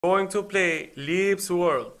Going to play Leps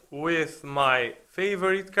World with my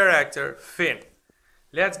favorite character, Finn.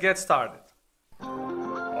 Let's get started.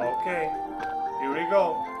 Okay, here we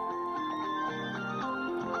go.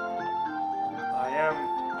 I am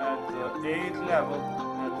at the 8th level,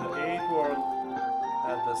 at the 8th world,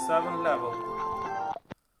 at the 7th level.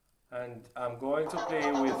 And I'm going to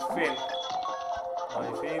play with Finn, my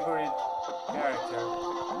favorite character.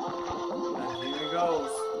 And here he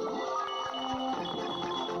goes.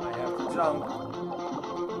 I have to jump.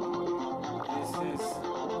 This is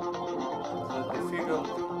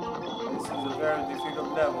a very difficult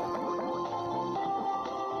level.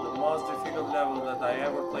 The most difficult level that I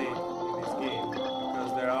ever played in this game,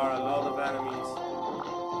 because there are a lot of enemies,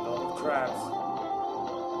 a lot of traps,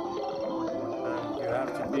 and you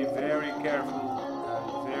have to be very careful and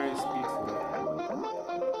very speedful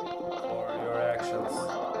for your actions.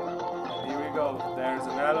 And here we go. There's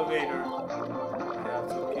an elevator. I have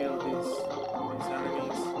to kill these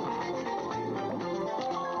enemies.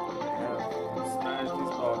 I have to smash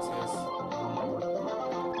these boxes.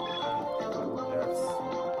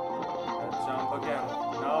 Let's jump again.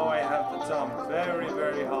 Now I have to jump very,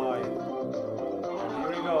 very high. And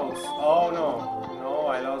here he goes. Oh no, I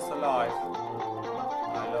lost a life.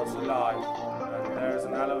 And there's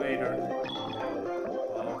an elevator.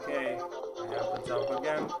 Okay, I have to jump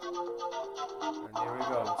again. And here he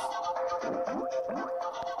goes.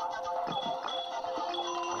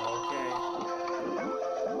 Okay,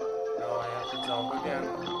 now I have to jump again.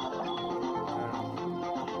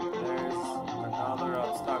 There's another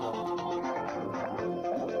obstacle.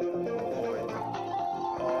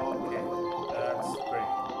 Okay, that's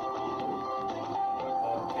great.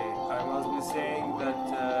 Okay, I must be saying that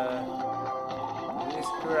this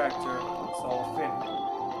character, so Finn,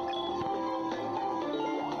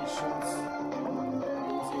 he shoots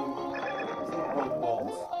using football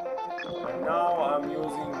balls. And now I'm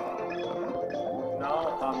using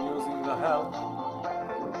the help.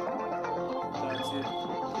 That's it,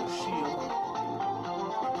 the shield,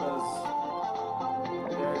 because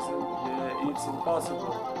it's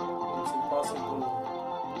impossible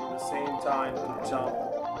at the same time to jump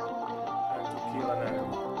and to kill an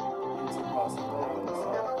enemy. It's impossible,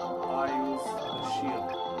 so I use the shield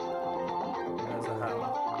as a help.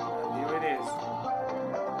 And here it is.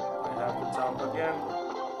 I have to jump again.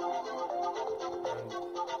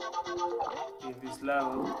 And in this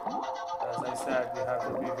level, as I said, you have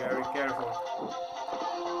to be very careful.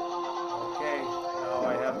 Okay, now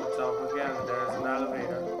I have to jump again. There's an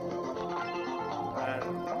elevator. And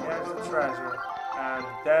there's a treasure. And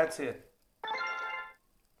that's it.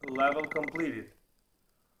 Level completed.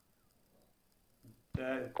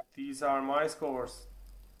 These are my scores.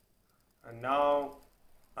 And now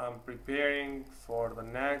I'm preparing for the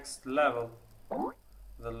next level,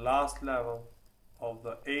 the last level of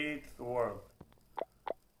the 8th world.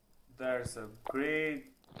 There's a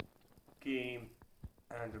great game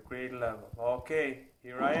and a great level. Okay,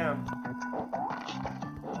 here I am.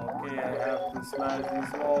 Okay, I have to smash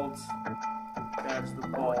these walls to catch the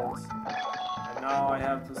balls. And now I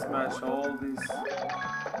have to smash all these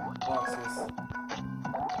boxes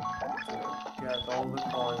to get all the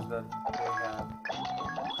coins that they have.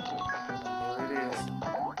 And here it is.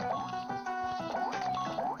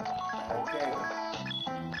 Okay.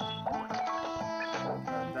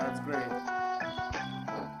 And that's great.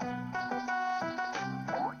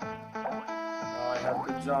 Now I have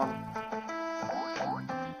to jump.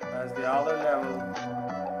 As the other level,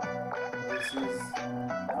 this is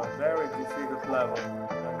a very difficult level,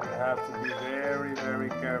 and you have to be very, very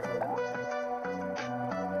careful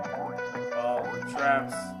of the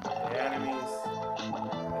traps, the enemies,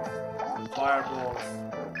 the fireballs,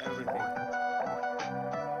 everything.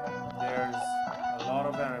 There's a lot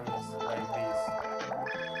of enemies like these.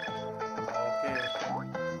 Okay,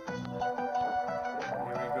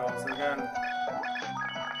 here he goes again.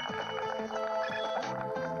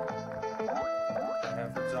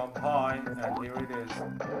 Jump high, and here it is.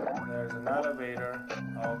 There's an elevator.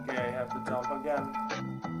 Okay, I have to jump again.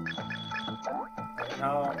 And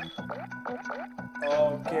now,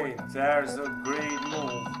 okay, there's a great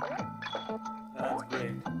move. That's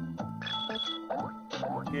great.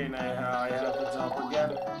 Okay, now I have to jump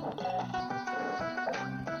again.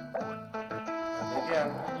 And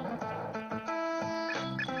again.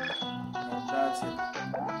 And that's it.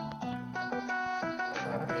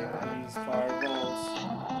 Okay, these fireballs.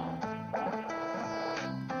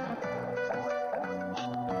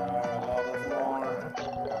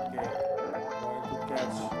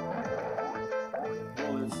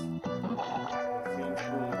 Bullets, Finch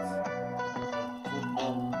bullets,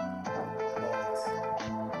 football balls.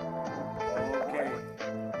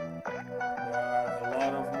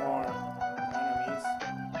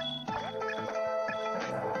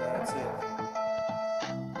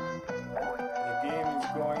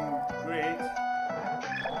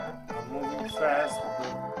 fast, but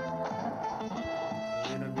a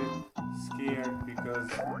little bit scared because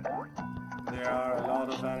there are a lot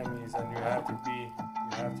of enemies and you have to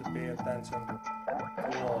pay attention to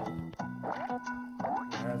all.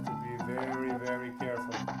 You have to be very, very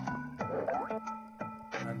careful.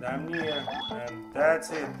 And I'm near, and that's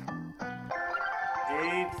it.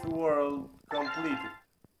 8th world completed.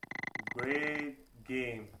 Great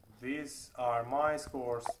game. These are my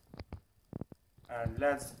scores. And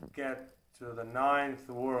let's get to the 9th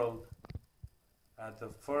world at the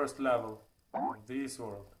first level of this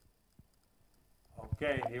world.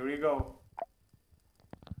 Okay, here we go.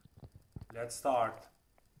 Let's start.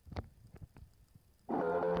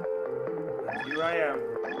 And here I am.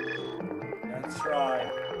 Let's try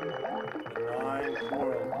the 9th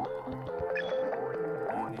world.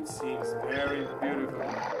 And it seems very beautiful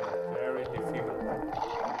but very difficult.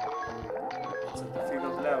 It's a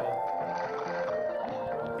difficult level.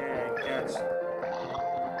 Okay, I catch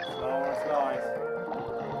flower flies.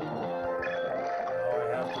 Now I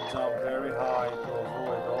have to jump very high to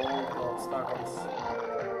avoid all the obstacles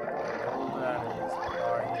and all the enemies that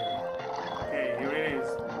are here. Okay, here it is.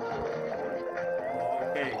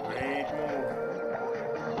 Okay, great move.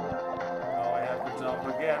 Now I have to jump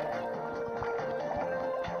again.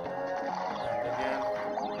 And again.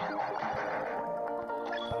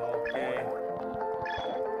 Okay.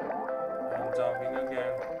 I'm jumping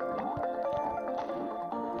again.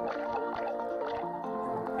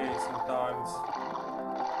 Okay, sometimes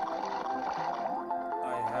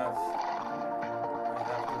I have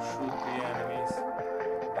to shoot the enemies,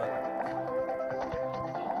 but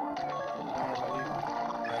normally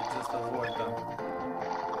I just avoid them.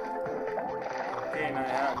 Okay,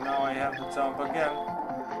 now I have to jump again.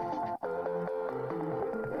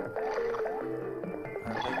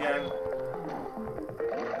 And again.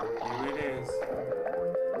 Here it is.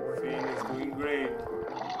 Finn is doing great.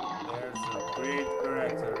 There's a great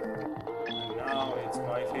character. And now it's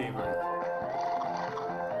my favorite.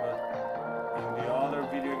 But in the other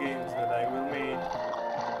video games that I will make,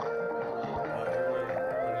 I will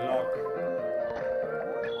unlock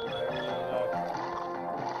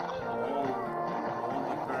all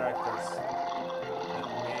the characters that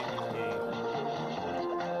made this game.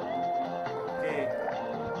 Okay,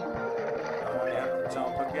 now I have to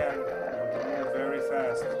jump again and move very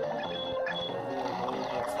fast to avoid all the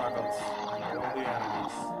obstacles and all the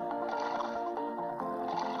enemies.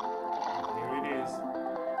 Here it is.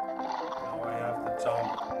 Now I have to jump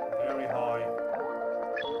very high.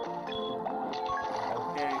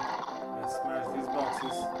 Okay, let's smash these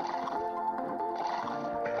boxes.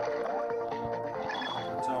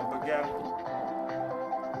 Jump again.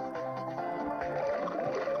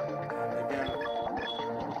 And again.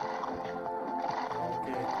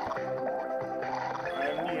 Okay. I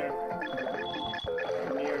am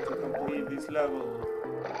near to complete this level.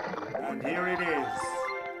 And here it is.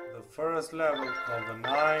 The first level of the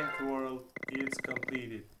 9th world is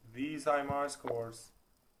completed. These are my scores.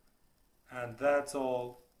 And that's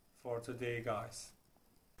all for today, guys.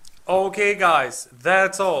 Okay guys,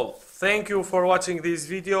 that's all. Thank you for watching this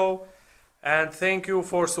video and thank you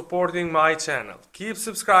for supporting my channel. Keep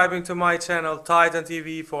subscribing to my channel Titan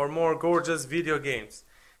TV for more gorgeous video games.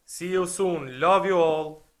 See you soon. Love you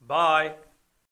all. Bye.